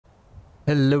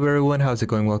Hello everyone, how's it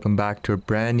going? Welcome back to a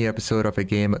brand new episode of a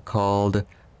game called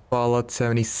Fallout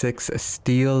 76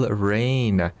 Steel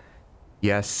Rain.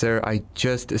 Yes sir, I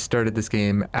just started this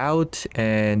game out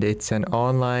and it's an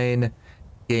online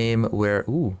game where...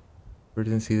 Ooh, we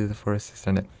didn't see the forest is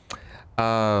on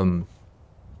it.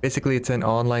 Basically it's an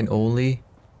online only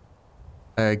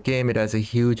game. It has a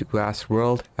huge vast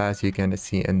world as you can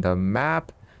see in the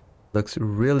map. Looks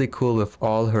really cool. We've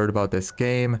all heard about this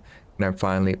game and I'm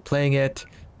finally playing it.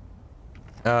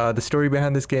 The story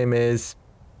behind this game is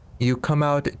you come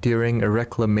out during a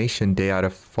reclamation day out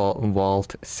of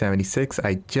Vault 76.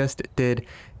 I just did,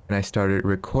 and I started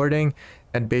recording.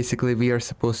 And basically, we are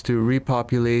supposed to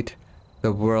repopulate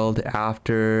the world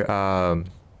after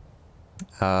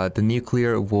the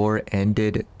nuclear war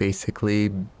ended.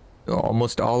 Basically,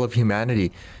 almost all of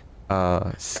humanity.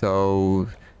 So,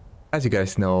 as you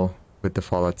guys know, with the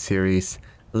Fallout series,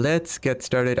 let's get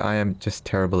started. I am just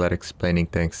terrible at explaining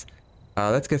things.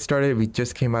 Let's get started. We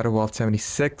just came out of Vault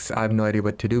 76. I have no idea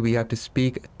what to do. We have to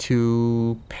speak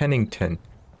to Pennington.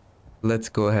 Let's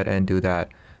go ahead and do that.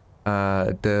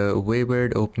 The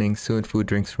Wayward opening soon. Food,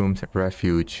 drinks, rooms,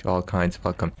 refuge. All kinds.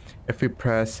 Welcome. If we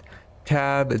press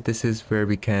tab, this is where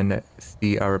we can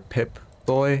see our Pip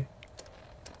boy.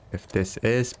 If this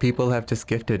is, people have just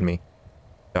gifted me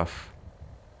stuff.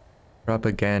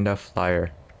 Propaganda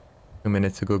flyer. 2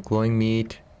 minutes ago. Glowing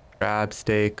meat. Crab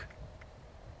steak.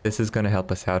 This is going to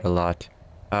help us out a lot.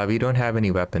 We don't have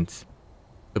any weapons.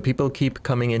 So people keep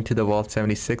coming into the Vault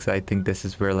 76. I think this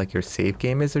is where like your save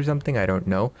game is or something. I don't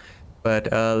know.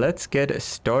 But let's get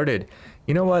started.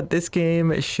 You know what? This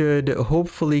game should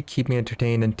hopefully keep me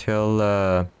entertained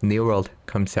until New World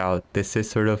comes out. This is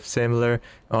sort of similar.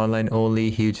 Online only.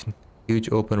 Huge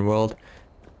open world.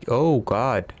 Oh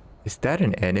god. Is that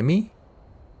an enemy?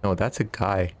 No, that's a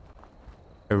guy.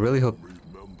 I really hope...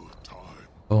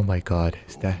 Oh my god,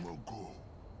 is that...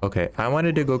 Okay, I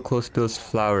wanted to go close to those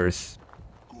flowers.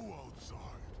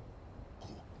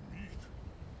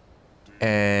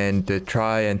 And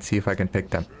try and see if I can pick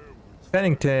them.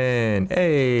 Pennington!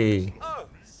 Hey! Oh,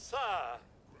 sir!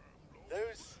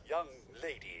 Those young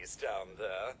ladies down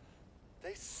there,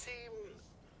 they seem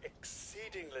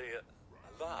exceedingly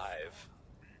alive.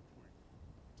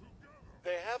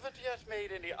 They haven't yet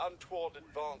made any untoward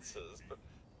advances, but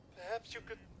perhaps you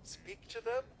could speak to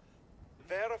them?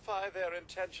 Verify their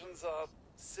intentions are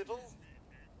civil?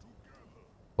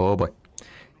 Oh boy.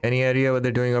 Any idea what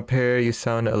they're doing up here? You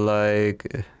sound like...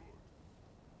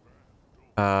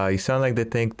 you sound like they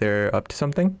think they're up to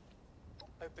something?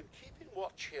 I've been keeping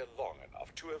watch here long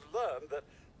enough to have learned that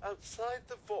outside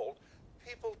the vault,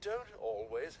 people don't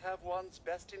always have one's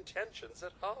best intentions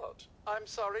at heart. I'm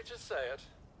sorry to say it,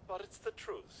 but it's the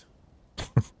truth.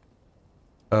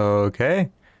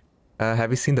 Okay.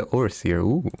 Have you seen the Overseer?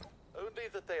 Ooh. Only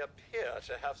that they appear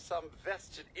to have some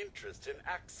vested interest in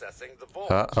accessing the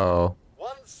vault. Uh-oh.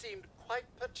 One seemed quite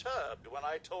perturbed when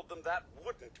I told them that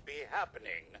wouldn't be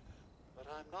happening. But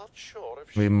I'm not sure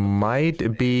if We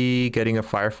might be getting a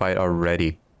firefight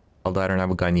already. Although I don't have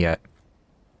a gun yet.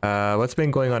 What's been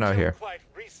going on out here? Quite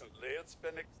recently, it's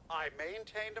been... I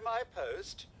maintained my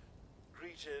post,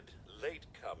 greeted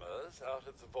latecomers out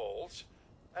of the vault,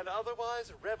 and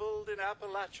otherwise reveled in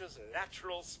Appalachia's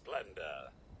natural splendor.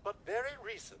 But very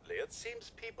recently, it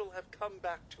seems people have come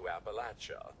back to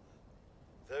Appalachia.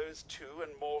 Those two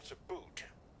and more to boot.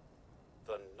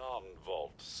 The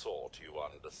non-vault sort, you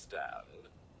understand.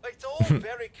 It's all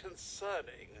very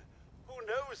concerning. Who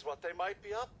knows what they might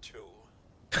be up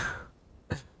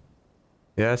to?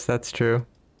 Yes, that's true.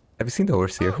 Have you seen the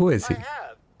Overseer? Who is he? I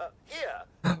have.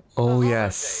 Here. Oh,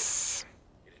 yes.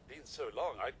 It had been so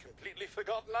long, I'd completely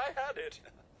forgotten I had it.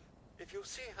 If you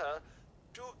see her,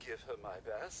 do give her my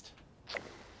best.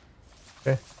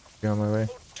 Okay, be on my way.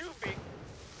 Oh, do be.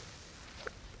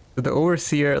 So the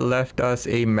Overseer left us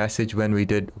a message when we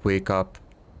did wake up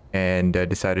and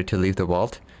decided to leave the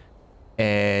vault.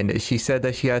 And she said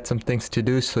that she had some things to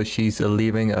do, so she's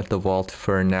leaving at the vault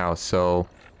for now. So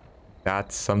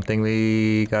that's something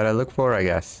we gotta look for, I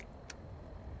guess.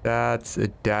 That's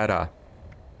data.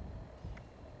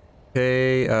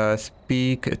 Okay,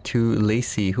 speak to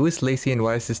Lacey. Who is Lacey and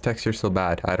why is this texture so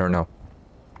bad? I don't know.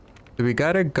 So we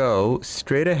gotta go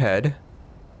straight ahead.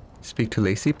 Speak to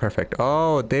Lacey. Perfect.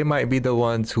 Oh, they might be the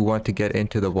ones who want to get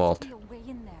into the vault.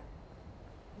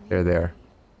 They're there.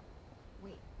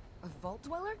 Wait, a vault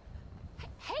dweller?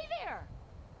 Hey there!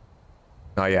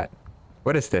 Not yet.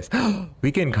 What is this?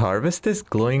 We can harvest this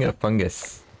glowing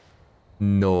fungus.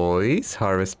 Noise.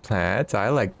 Harvest plants. I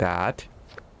like that.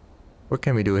 What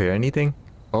can we do here? Anything?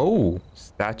 Oh,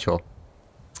 satchel.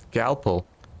 Scalpel.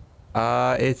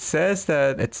 It says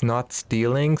that it's not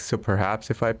stealing, so perhaps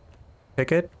if I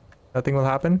pick it, nothing will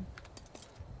happen.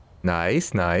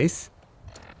 Nice, nice.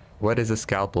 What is a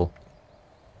scalpel?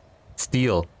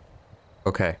 Steel.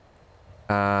 Okay.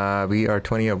 We are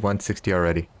 20 of 160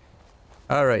 already.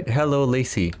 Alright, hello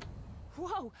Lacey.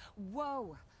 Whoa,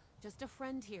 whoa. Just a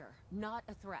friend here, not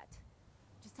a threat.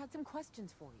 Just had some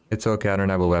questions for you. It's okay, I don't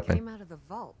have a weapon. Came out of the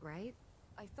vault, right?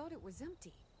 I thought it was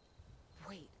empty.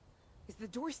 Wait, is the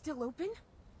door still open?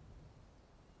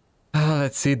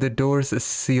 Let's see, the doors is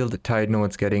sealed tight, no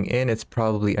one's getting in. It's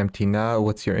probably empty now.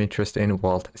 What's your interest in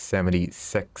Vault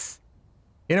 76?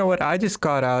 You know what, I just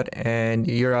got out and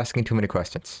you're asking too many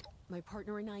questions. My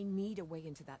partner and I need a way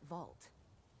into that vault.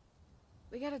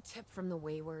 We got a tip from the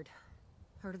Wayward.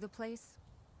 Heard of the place?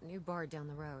 New bar down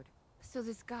the road. So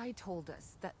this guy told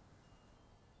us that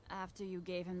After you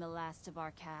gave him the last of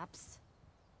our caps?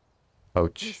 he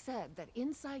Ouch. said that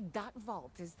inside that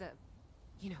vault is the,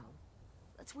 you know,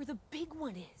 that's where the big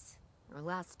one is. Our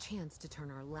last chance to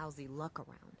turn our lousy luck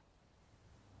around.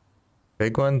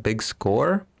 Big one, big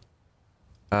score.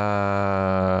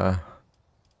 Tell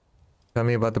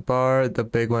me about the bar, the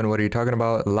big one. What are you talking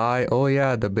about? Lie. Oh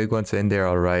yeah, the big one's in there.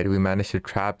 All right, we managed to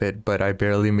trap it, but I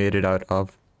barely made it out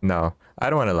of. No, I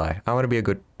don't want to lie. I want to be a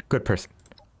good person.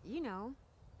 You know,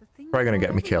 the thing Probably gonna that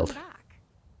get me brought everyone killed. back.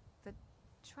 The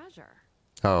treasure.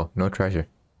 Oh, no treasure.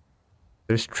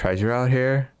 There's treasure out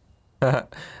here.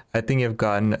 I think you've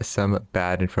gotten some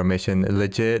bad information.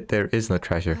 Legit, there is no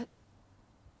treasure. But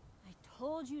I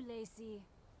told you, Lacey.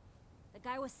 The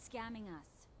guy was scamming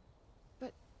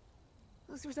us.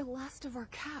 those were the last of our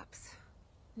caps.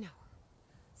 No.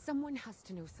 Someone has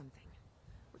to know something.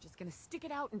 We're just gonna stick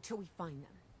it out until we find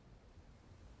them.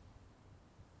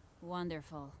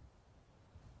 Wonderful.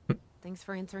 Thanks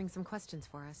for answering some questions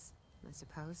for us, I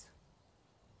suppose.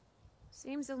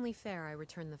 Seems only fair I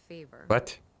return the favor.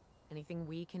 What? Anything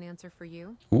we can answer for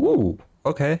you? Ooh,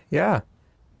 okay, yeah.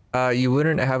 You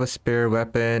wouldn't have a spare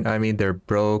weapon. I mean, they're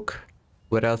broke.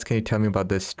 What else can you tell me about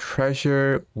this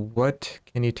treasure? What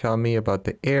can you tell me about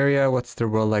the area? What's the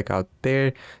world like out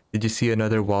there? Did you see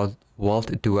another vault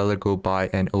dweller go by,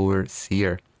 an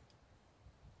overseer?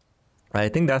 I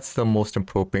think that's the most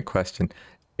appropriate question.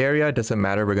 Area doesn't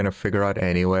matter. We're going to figure out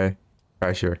anyway.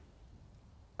 Treasure.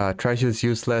 Treasure is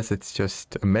useless. It's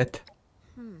just a myth.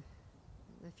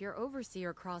 If your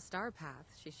overseer crossed our path,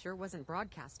 she sure wasn't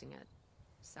broadcasting it.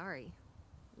 Sorry.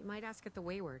 You might ask at the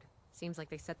Wayward. Seems like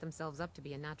they set themselves up to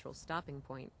be a natural stopping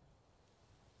point.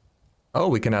 Oh,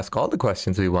 we can ask all the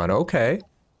questions we want. Okay.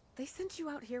 They sent you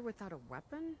out here without a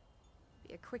weapon?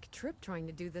 Be a quick trip trying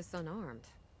to do this unarmed.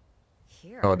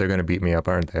 Here. Oh, they're going to beat me up,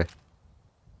 aren't they?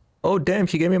 Oh, damn.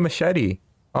 She gave me a machete.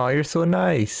 Oh, you're so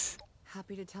nice.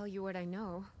 Happy to tell you what I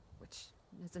know, which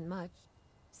isn't much.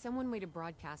 Someone made a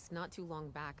broadcast not too long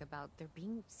back about there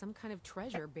being some kind of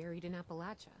treasure buried in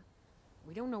Appalachia.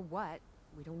 We don't know what,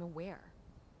 we don't know where.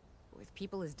 With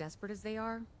people as desperate as they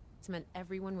are, it's meant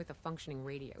everyone with a functioning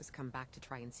radio has come back to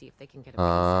try and see if they can get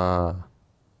a piece.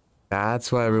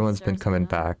 That's why everyone's been Serves coming enough.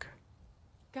 back.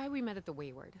 Guy we met at the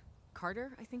Wayward.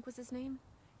 Carter, I think was his name.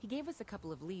 He gave us a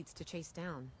couple of leads to chase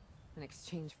down, in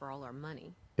exchange for all our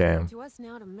money. Damn. To us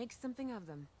now to make something of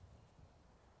them.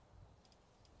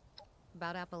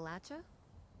 About Appalachia?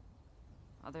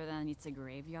 Other than it's a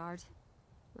graveyard.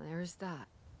 There's that.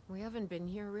 We haven't been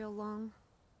here real long.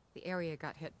 The area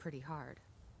got hit pretty hard.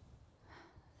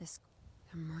 This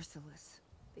They're merciless.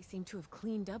 They seem to have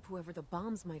cleaned up whoever the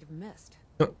bombs might have missed.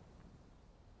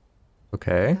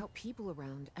 Okay. Without people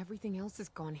around, everything else has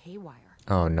gone haywire.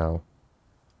 Oh, no.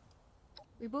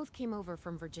 We both came over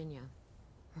from Virginia.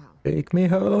 Wow. Take me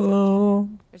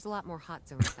home. There's a lot more hot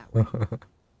zones that way.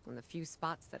 And the few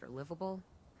spots that are livable,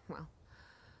 well,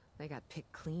 they got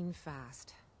picked clean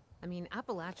fast. I mean,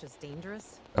 Appalachia's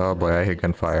dangerous. Oh boy, I hear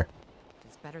gunfire.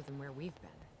 It's better than where we've been.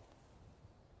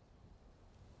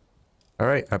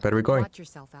 Alright, I better be going. Watch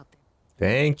yourself out there.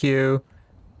 Thank you.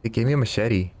 They gave me a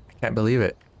machete. I can't believe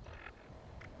it.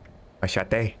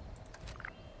 Machete.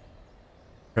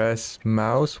 Press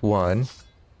mouse 1.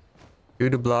 2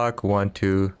 to block, 1,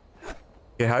 2.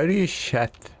 Okay, how do you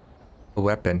shift a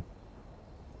weapon?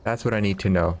 That's what I need to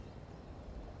know.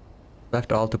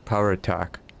 Left alt to power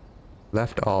attack.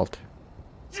 Left alt.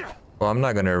 Well, I'm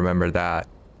not gonna remember that.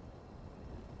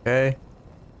 Okay.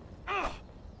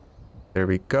 There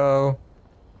we go.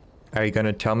 Are you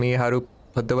gonna tell me how to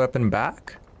put the weapon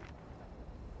back?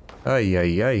 Ay,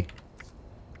 ay, ay.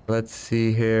 Let's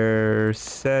see here.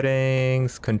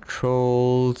 Settings,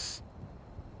 controls.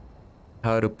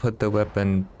 How to put the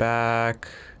weapon back.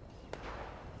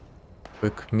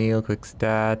 Quick meal, quick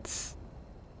stats.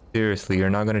 Seriously,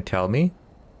 you're not gonna tell me?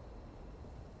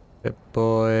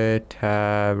 Deploy,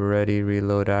 tab, ready,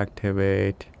 reload,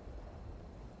 activate.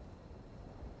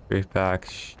 Brief back.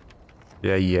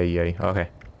 Yeah. Okay.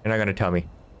 You're not gonna tell me.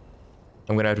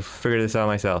 I'm gonna have to figure this out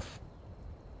myself.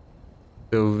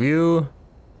 So view.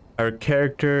 Our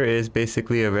character is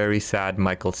basically a very sad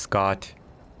Michael Scott.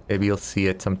 Maybe you'll see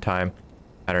it sometime.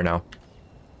 I don't know.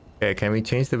 Okay, can we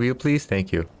change the view, please?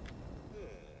 Thank you.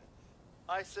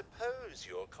 I suppose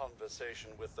your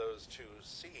conversation with those two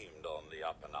seemed on the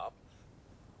up and up,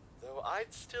 though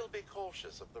I'd still be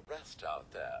cautious of the rest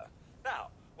out there. Now,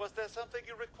 was there something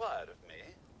you required of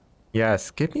me?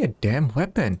 Yes, give me a damn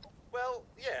weapon. Well,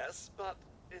 yes, but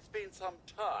it's been some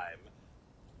time.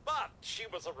 But she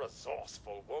was a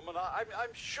resourceful woman.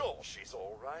 I'm sure she's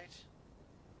all right.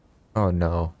 Oh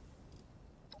no.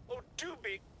 Oh, do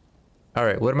be.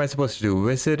 Alright, what am I supposed to do?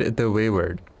 Visit the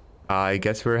Wayward. I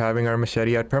guess we're having our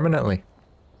machete out permanently.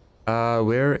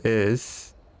 Where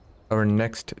is our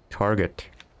next target?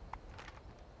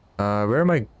 Where am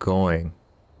I going?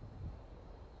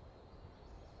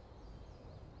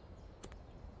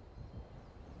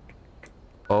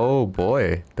 Oh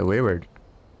boy, the Wayward.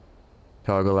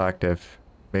 Toggle active.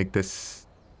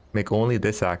 Make only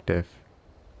this active.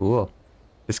 Cool.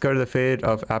 Discover the fate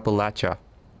of Appalachia.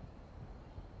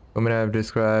 Women have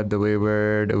described the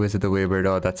Wayward. Visit the Wayward.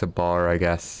 Oh, that's a bar, I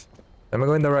guess. Am I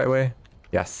going the right way?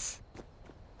 Yes.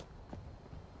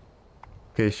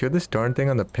 Okay, show this darn thing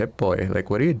on the Pip-Boy. Like,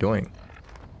 what are you doing?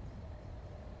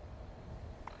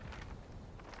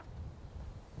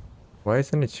 Why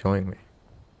isn't it showing me?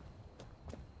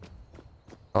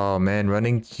 Oh man,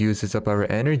 running uses up our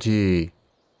energy.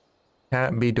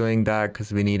 Can't be doing that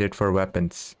because we need it for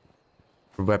weapons.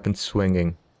 For weapon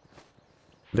swinging.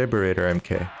 Liberator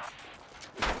MK.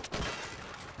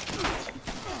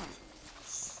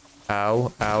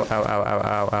 Ow, ow, ow, ow, ow,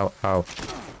 ow, ow, ow.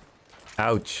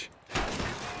 Ouch.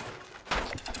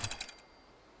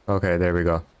 Okay, there we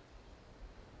go.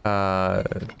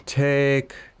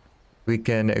 We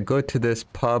can go to this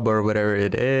pub or whatever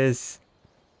it is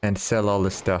and sell all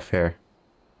the stuff here.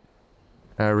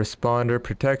 Responder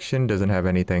protection doesn't have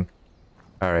anything.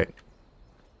 Alright.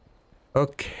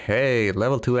 Okay,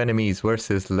 level 2 enemies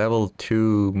versus level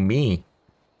 2 me.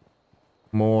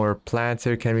 More plants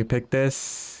here. Can we pick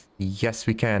this? Yes,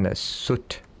 we can. A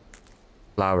soot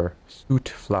flower. Soot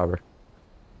flower.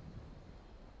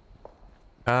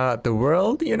 The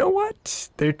world, you know what?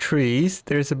 They're trees.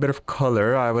 There's a bit of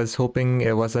color. I was hoping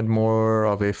it wasn't more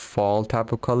of a fall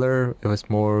type of color. It was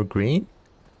more green.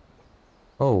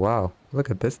 Oh, wow.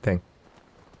 Look at this thing.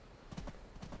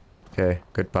 Okay,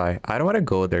 goodbye. I don't want to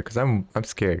go there because I'm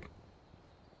scared.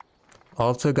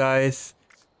 Also, guys,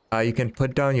 you can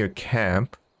put down your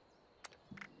camp.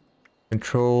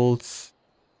 Controls.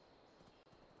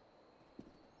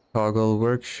 Toggle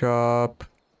workshop.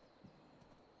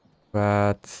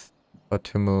 Bats. What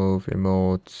to move.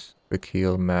 Emotes. Quick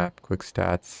heal map. Quick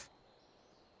stats.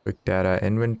 Quick data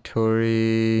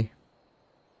inventory.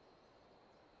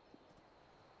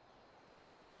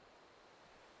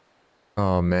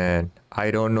 Oh man,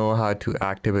 I don't know how to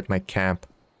activate my camp.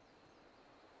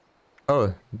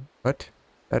 Oh, what?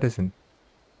 That isn't.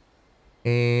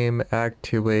 Aim,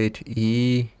 activate,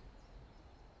 E.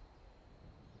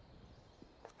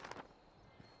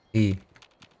 E.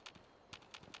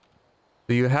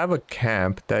 So you have a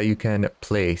camp that you can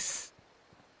place.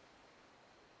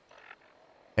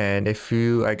 And if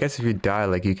you, I guess if you die,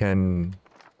 like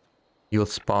you'll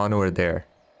spawn over there.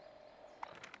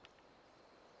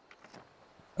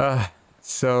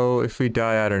 So if we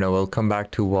die, I don't know, we'll come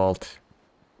back to Vault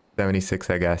 76,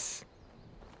 I guess.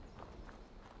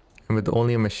 And with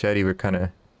only a machete, we're kind of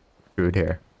screwed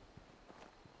here.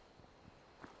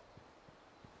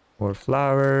 More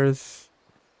flowers.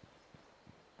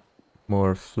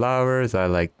 More flowers, I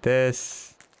like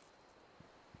this.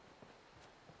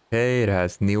 Okay, it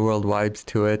has New World vibes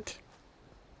to it.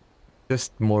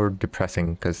 Just more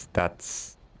depressing, because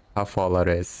that's how Fallout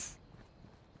is.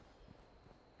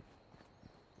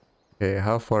 Okay,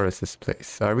 how far is this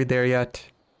place? Are we there yet?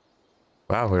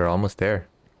 Wow, we're almost there.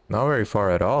 Not very far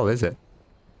at all, is it?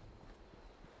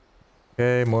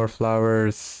 Okay, more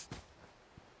flowers.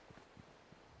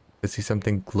 I see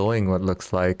something glowing, what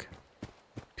looks like.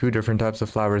 2 different types of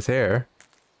flowers here.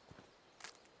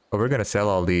 Oh, we're gonna sell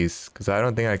all these, because I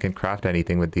don't think I can craft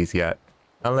anything with these yet.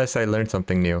 Unless I learn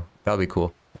something new. That'll be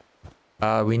cool.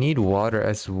 We need water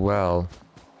as well.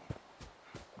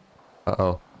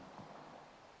 Uh-oh.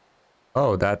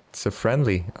 Oh, that's a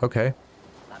friendly. Okay.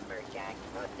 Lumberjack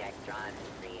Protectron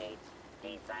creates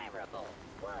desirable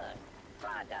wood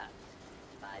products,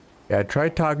 but Yeah, I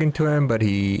tried talking to him, but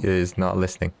he is not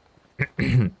listening.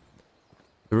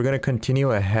 We're gonna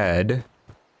continue ahead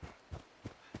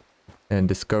and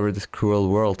discover this cruel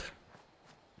world.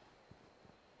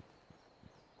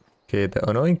 Okay, the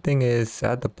annoying thing is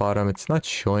at the bottom, it's not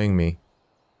showing me.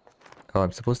 Oh,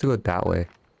 I'm supposed to go that way.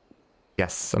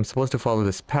 Yes, I'm supposed to follow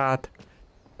this path.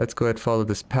 Let's go ahead and follow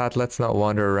this path. Let's not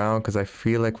wander around because I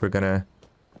feel like we're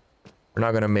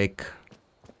not gonna make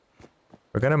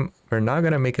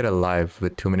it alive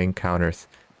with too many encounters.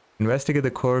 Investigate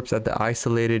the corpse at the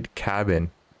isolated cabin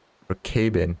or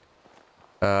cabin.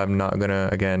 I'm not gonna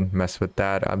again mess with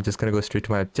that. I'm just gonna go straight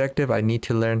to my objective. I need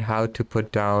to learn how to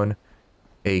put down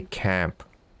a camp.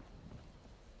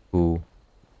 Ooh, is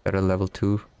that a level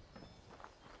 2?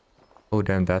 Oh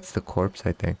damn, that's the corpse,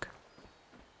 I think.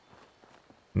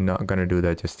 Not gonna do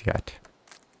that just yet.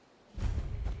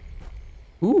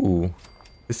 Ooh,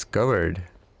 discovered.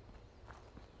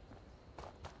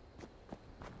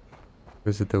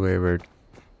 Visit the wayward.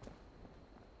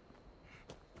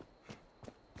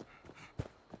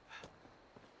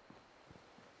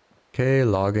 Okay,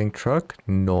 logging truck.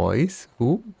 Noise.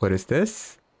 Ooh, what is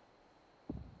this?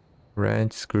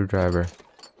 Wrench, screwdriver.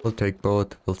 We'll take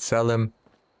both. We'll sell them.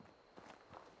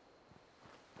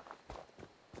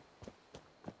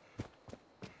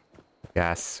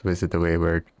 Yes, visit the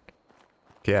wayward.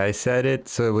 Okay, I said it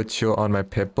so it would show on my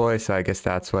Pip-Boy, so I guess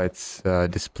that's why it's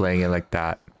displaying it like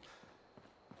that.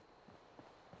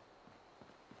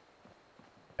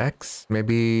 X,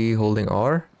 maybe holding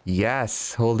R?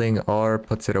 Yes, holding R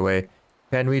puts it away.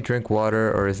 Can we drink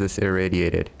water or is this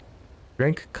irradiated?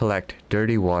 Drink, collect,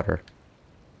 dirty water.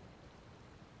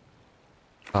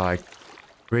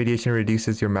 Radiation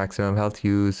reduces your maximum health.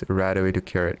 Use Radaway to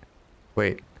cure it.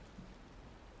 Wait.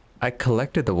 I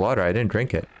collected the water, I didn't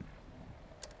drink it.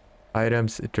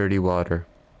 Items, dirty water.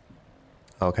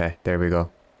 Okay, there we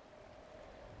go.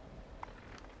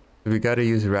 We gotta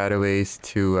use Radaways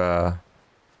to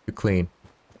clean.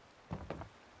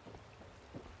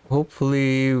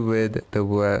 Hopefully with the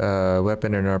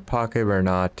weapon in our pocket we're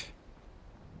not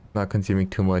consuming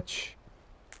too much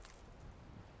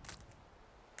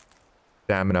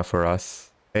stamina for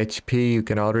us. HP, you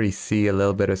can already see a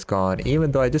little bit is gone,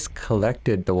 even though I just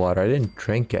collected the water. I didn't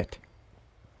drink it.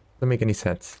 Doesn't make any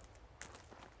sense.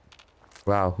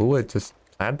 Wow, who would just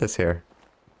plant this here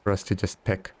for us to just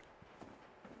pick?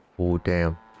 Oh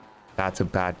damn, that's a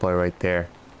bad boy right there.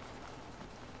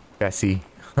 Jesse.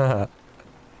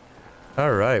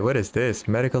 Alright, what is this?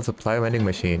 Medical supply vending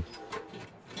machine.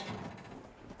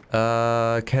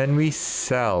 Can we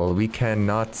sell? We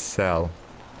cannot sell.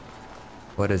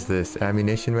 What is this?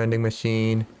 Ammunition vending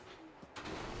machine.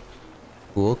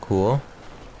 Cool, cool.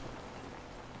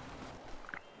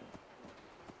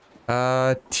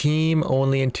 Team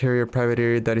only interior private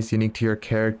area that is unique to your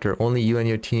character. Only you and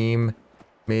your team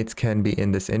mates can be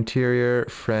in this interior.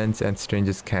 Friends and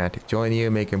strangers can't join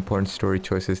you. Make important story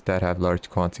choices that have large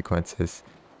consequences.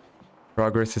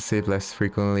 Progress is saved less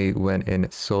frequently when in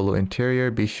solo interior.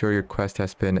 Be sure your quest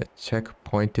has been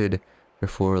checkpointed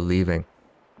before leaving.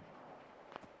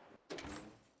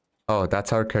 Oh,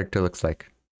 that's how our character looks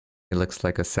like. He looks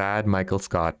like a sad Michael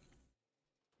Scott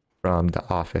from The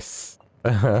Office.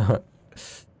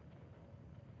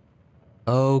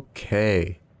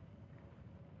 Okay.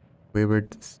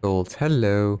 Wayward souls.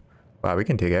 Hello. Wow, we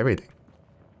can take everything.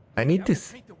 I need to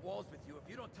paint the walls with you if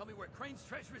you don't tell me where Crane's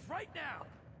treasure is right now.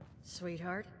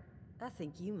 Sweetheart, I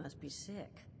think you must be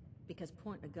sick, because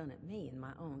pointing a gun at me in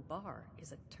my own bar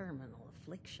is a terminal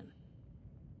affliction.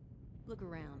 Look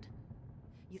around.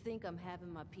 You think I'm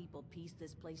having my people piece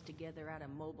this place together out of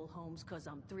mobile homes because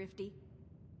I'm thrifty?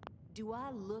 Do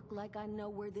I look like I know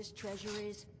where this treasure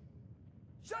is?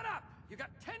 Shut up! You got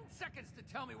 10 seconds to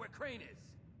tell me where Crane is.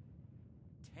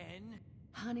 10?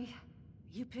 Honey,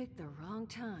 you picked the wrong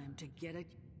time to get a...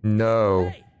 No.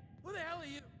 Hey, who the hell are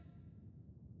you?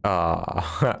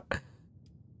 Ah.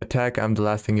 Attack, I'm the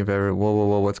last thing you've ever... Whoa, whoa,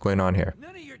 whoa, what's going on here?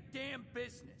 None of your damn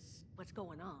business. What's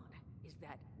going on is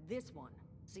that this one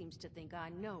seems to think I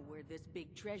know where this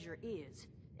big treasure is,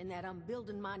 and that I'm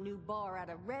building my new bar out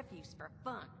of refuse for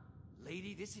fun.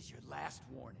 Lady, this is your last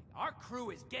warning. Our crew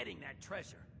is getting that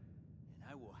treasure.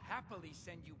 And I will happily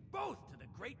send you both to the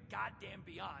great goddamn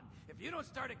beyond if you don't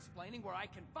start explaining where I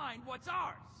can find what's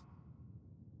ours.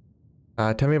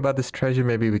 Tell me about this treasure.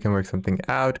 Maybe we can work something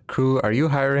out. Crew, are you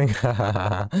hiring?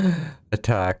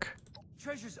 Attack.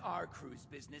 Treasure's our crew's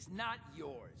business, not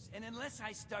yours. And unless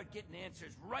I start getting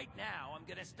answers right now, I'm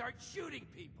gonna start shooting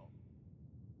people.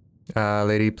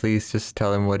 Lady, please just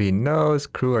tell him what he knows.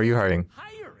 Crew, are you hiring?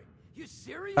 Hiring? You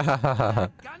serious? You got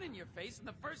a gun in your face and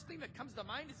the first thing that comes to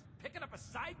mind is picking up a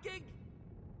side gig?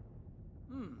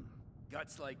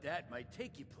 Guts like that might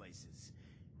take you places.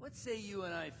 What say you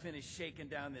and I finish shaking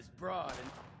down this broad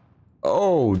and...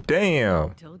 Oh,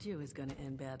 damn. Told you it was gonna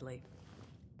end badly.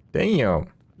 Damn.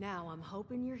 Now I'm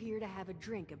hoping you're here to have a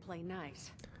drink and play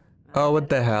nice. Oh, what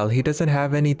the hell? He doesn't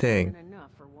have anything. Enough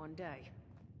for one day.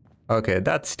 Okay,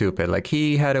 that's stupid. Like,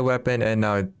 he had a weapon and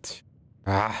now it...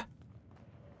 Ah.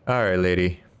 Alright,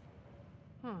 lady.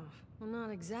 Huh. Well,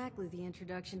 not exactly the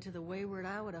introduction to the Wayward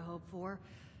I would have hoped for.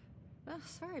 Well,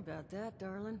 sorry about that,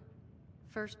 darling.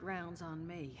 First round's on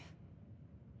me.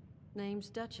 Name's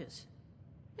Duchess.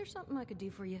 There's something I could do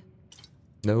for you.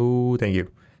 No, thank you.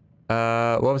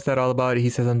 What was that all about? He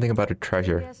said something about a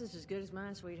treasure. Guess it's as good as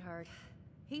mine, sweetheart.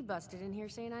 He busted in here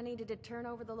saying I needed to turn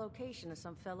over the location of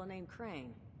some fellow named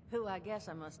Crane, who I guess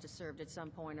I must have served at some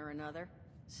point or another.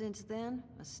 Since then,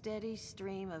 a steady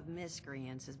stream of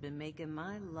miscreants has been making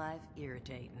my life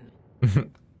irritating.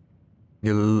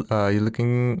 You're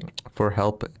looking for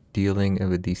help dealing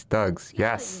with these thugs. Now that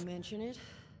Yes. you mention it,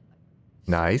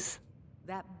 Nice.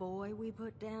 that boy we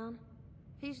put down,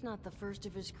 he's not the first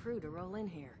of his crew to roll in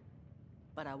here.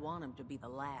 But I want him to be the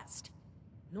last.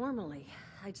 Normally,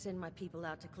 I'd send my people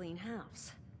out to clean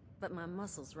house, but my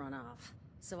muscles run off,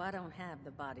 so I don't have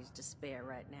the bodies to spare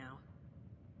right now.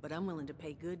 But I'm willing to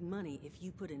pay good money if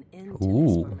you put an end to this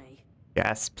for Ooh. me.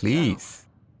 Yes, please.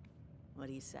 What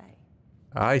do you say?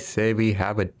 I say we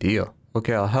have a deal.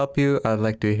 Okay, I'll help you. I'd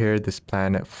like to hear this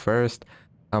plan first.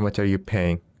 How much are you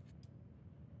paying?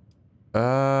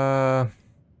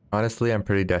 Honestly, I'm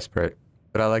pretty desperate,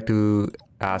 but I'd like to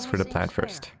ask for the plan Seems fair.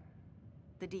 first.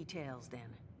 The details,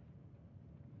 then.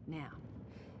 Now,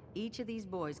 each of these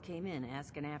boys came in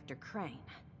asking after Crane.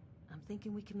 I'm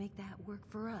thinking we can make that work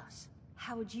for us.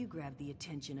 How would you grab the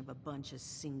attention of a bunch of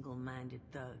single-minded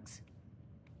thugs?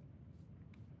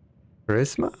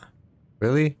 Charisma?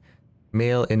 Really?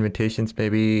 Mail invitations,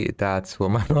 maybe? That's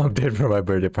what my mom did for my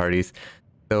birthday parties.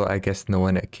 So I guess no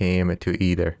one came to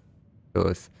either.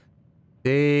 Those.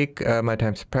 Take, my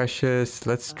time's precious.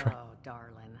 Let's try. Oh,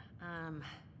 darling.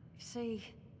 See,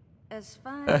 as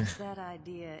fine as that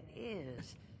idea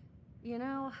is, you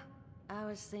know, I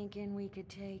was thinking we could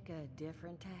take a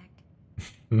different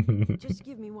tact. Just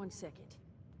give me 1 second.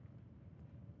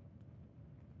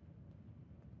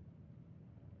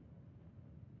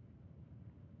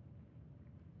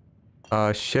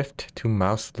 Shift to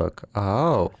mouse look.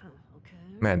 Oh, Okay.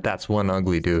 man, that's one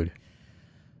ugly dude.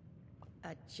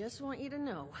 I just want you to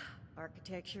know,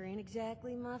 architecture ain't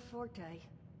exactly my forte.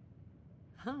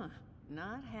 Huh,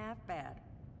 not half bad.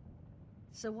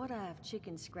 So what I've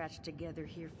chicken scratched together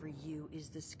here for you is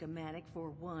the schematic for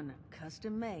one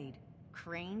custom-made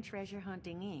Crane Treasure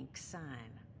Hunting Inc.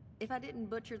 sign. If I didn't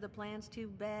butcher the plans too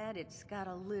bad, it's got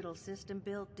a little system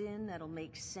built in that'll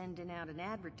make sending out an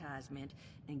advertisement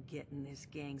and getting this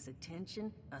gang's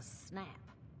attention a snap.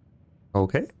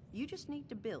 Okay. You just need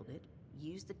to build it,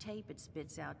 use the tape it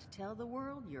spits out to tell the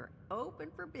world you're open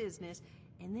for business,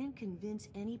 and then convince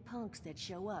any punks that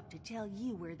show up to tell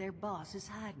you where their boss is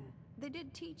hiding. They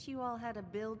did teach you all how to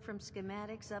build from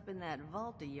schematics up in that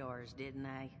vault of yours, didn't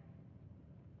they?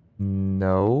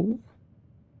 No.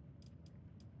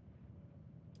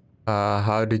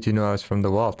 How did you know I was from the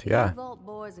vault? You Yeah. vault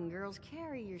boys and girls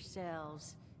carry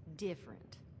yourselves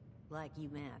different, like you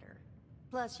matter.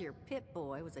 Plus, your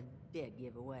Pip-Boy was a dead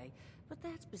giveaway, but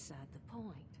that's beside the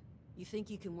point. You think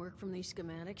you can work from these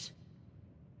schematics?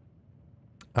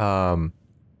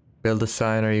 Build a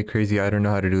sign. Are you crazy? I don't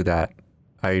know how to do that.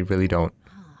 I really don't.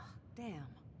 Ah, damn.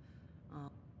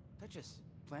 Duchess,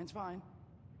 plan's fine.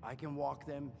 I can walk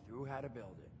them through how to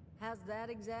build it. How's that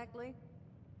exactly?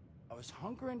 I was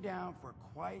hunkering down for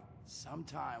quite some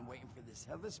time waiting for this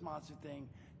headless monster thing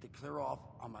to clear off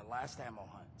on my last ammo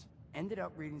hunt. Ended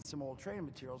up reading some old trading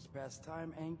materials to pass the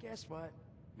time, and guess what?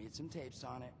 Made some tapes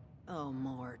on it. Oh,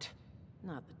 Mort.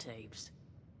 Not the tapes.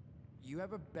 You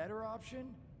have a better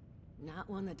option? Not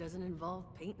one that doesn't involve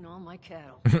painting all my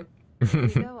cattle. There you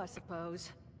go, I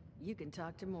suppose. You can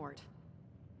talk to Mort.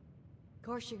 Of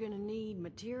course, you're gonna need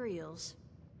materials,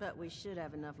 but we should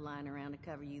have enough lying around to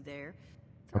cover you there.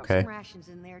 Throw Okay. some rations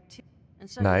in there, too. And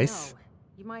so Nice. you know,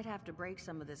 you might have to break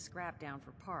some of this scrap down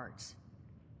for parts.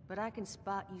 But I can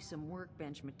spot you some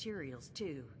workbench materials,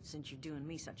 too, since you're doing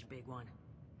me such a big one.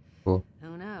 Cool.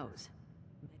 Who knows?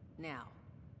 Now,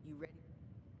 you ready?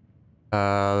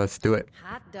 Let's do it.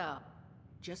 Hot dog.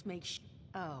 Just make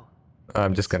Oh.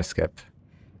 I'm just gonna skip.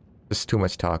 Just too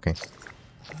much talking.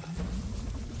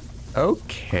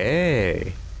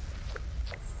 Okay.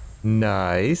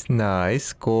 Nice, nice.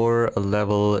 Score a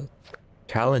level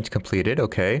challenge completed.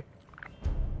 Okay.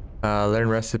 Learn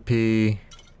recipe.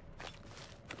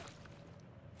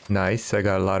 Nice. I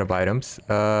got a lot of items.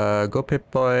 Go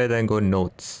Pip-Boy, then go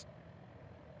notes.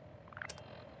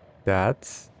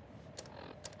 That's...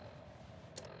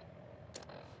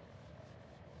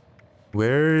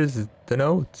 Where's the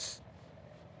notes?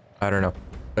 I don't know.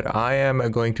 But I am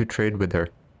going to trade with her.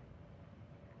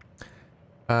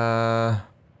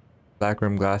 Black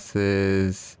rim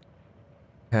glasses.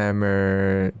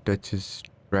 Hammer. Duchess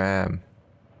Ram.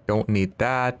 Don't need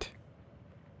that.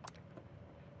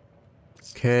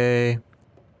 Okay.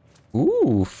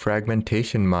 Ooh,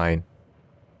 fragmentation mine.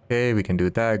 Okay, we can do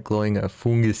that. Glowing a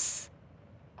fungus.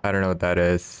 I don't know what that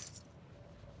is.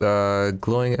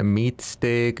 Glowing a meat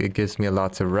steak. It gives me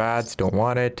lots of rats. Don't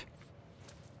want it.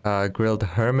 Grilled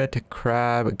hermit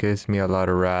crab. It gives me a lot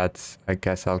of rats. I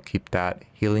guess I'll keep that.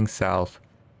 Healing salve.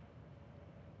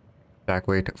 Stack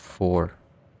weight 4.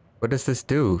 What does this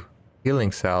do?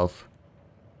 Healing salve.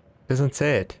 Doesn't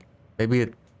say it. Maybe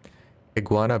it...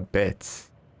 Iguana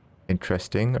bits.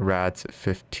 Interesting. Rats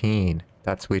 15.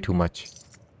 That's way too much.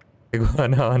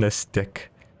 Iguana on a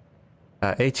stick.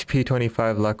 HP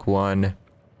 25, luck 1.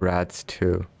 Rats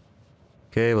 2.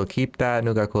 Okay, we'll keep that.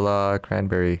 Nuga-Cola,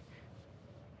 cranberry.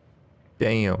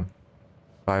 Damn.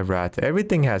 5 rats.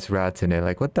 Everything has rats in it.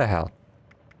 Like, what the hell?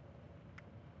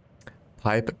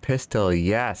 Pipe pistol.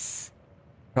 Yes.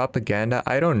 Propaganda.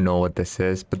 I don't know what this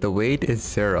is, but the weight is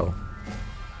 0.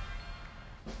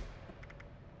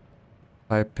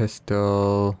 Pipe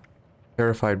pistol.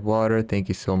 Purified water. Thank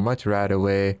you so much. Rat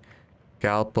away.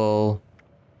 Scalpel.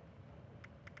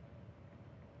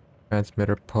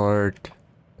 Transmitter part.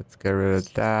 Let's get rid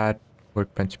of that.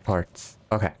 Workbench parts.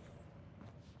 Okay.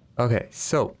 Okay,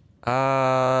 so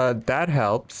that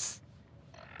helps.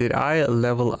 Did I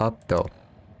level up though?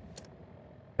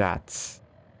 That's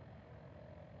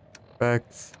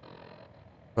effects,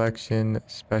 collection,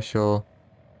 special.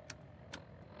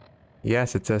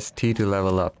 Yes, it says T to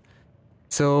level up.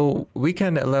 So we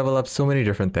can level up so many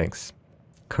different things.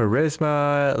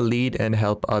 Charisma, lead and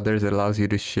help others. It allows you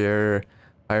to share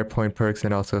higher point perks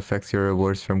and also affects your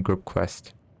rewards from group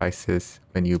quest prices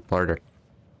when you barter.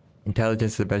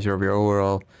 Intelligence is a measure of your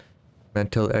overall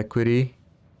mental equity.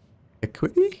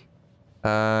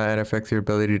 And affects your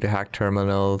ability to hack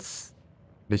terminals.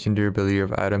 In addition to your ability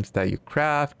of items that you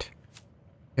craft.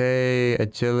 Okay,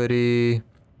 agility.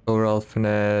 Overall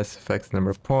finesse affects the number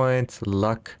of points.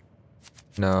 Luck.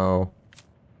 No.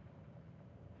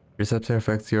 Perception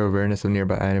affects your awareness of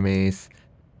nearby enemies.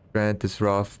 Strength is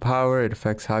raw power. It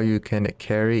affects how you can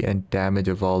carry and damage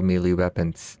of all melee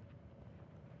weapons.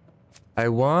 I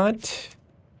want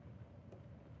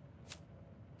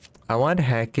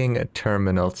hacking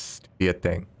terminals to be a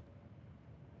thing.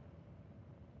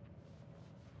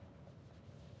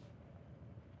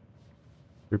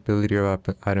 Your ability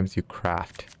of items you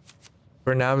craft.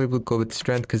 For now, we will go with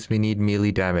strength because we need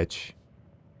melee damage.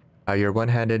 Your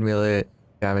one-handed melee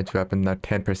damage weapon, not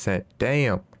 10%.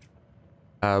 Damn.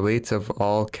 Weights of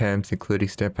all chems, including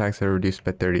stim packs, are reduced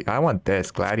by 30. I want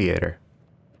this, Gladiator.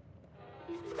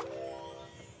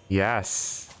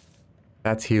 Yes.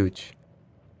 That's huge.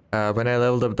 When I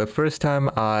leveled up the first time,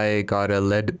 I got a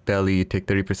lead belly. You take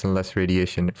 30% less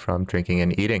radiation from drinking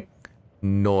and eating.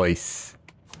 Nice.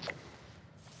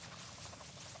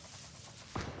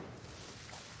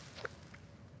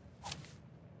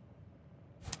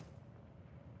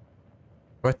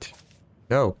 What?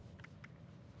 No.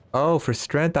 Oh, for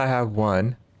strength I have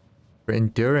 1. For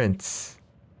endurance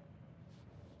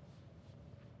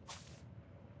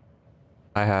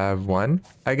I have 1,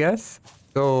 I guess.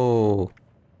 So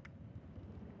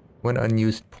 1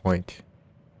 unused point.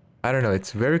 I don't know,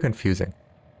 it's very confusing.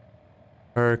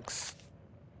 Perks.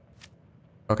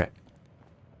 Okay.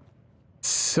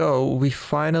 So we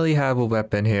finally have a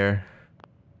weapon here.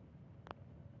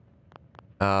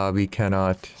 We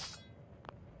cannot.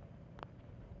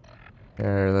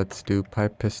 Here, let's do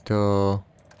pipe pistol.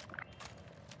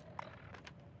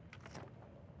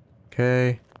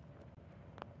 Okay.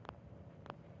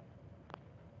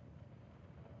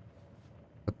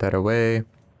 Put that away.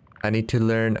 I need to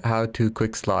learn how to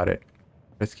quick slot it.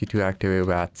 Rescue to activate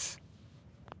rats.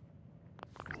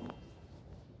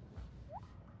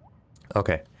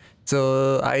 Okay.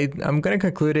 So I'm gonna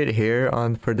conclude it here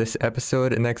for this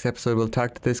episode. In next episode we'll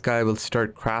talk to this guy, we'll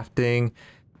start crafting,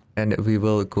 and we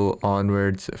will go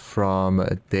onwards from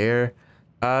there.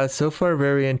 So far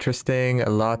very interesting,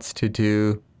 lots to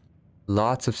do,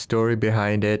 lots of story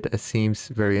behind it. It seems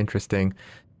very interesting,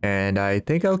 and I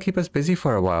think I'll keep us busy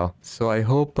for a while. So I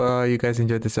hope you guys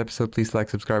enjoyed this episode. Please like,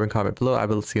 subscribe, and comment below. I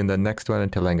will see you in the next one.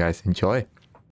 Until then guys, enjoy.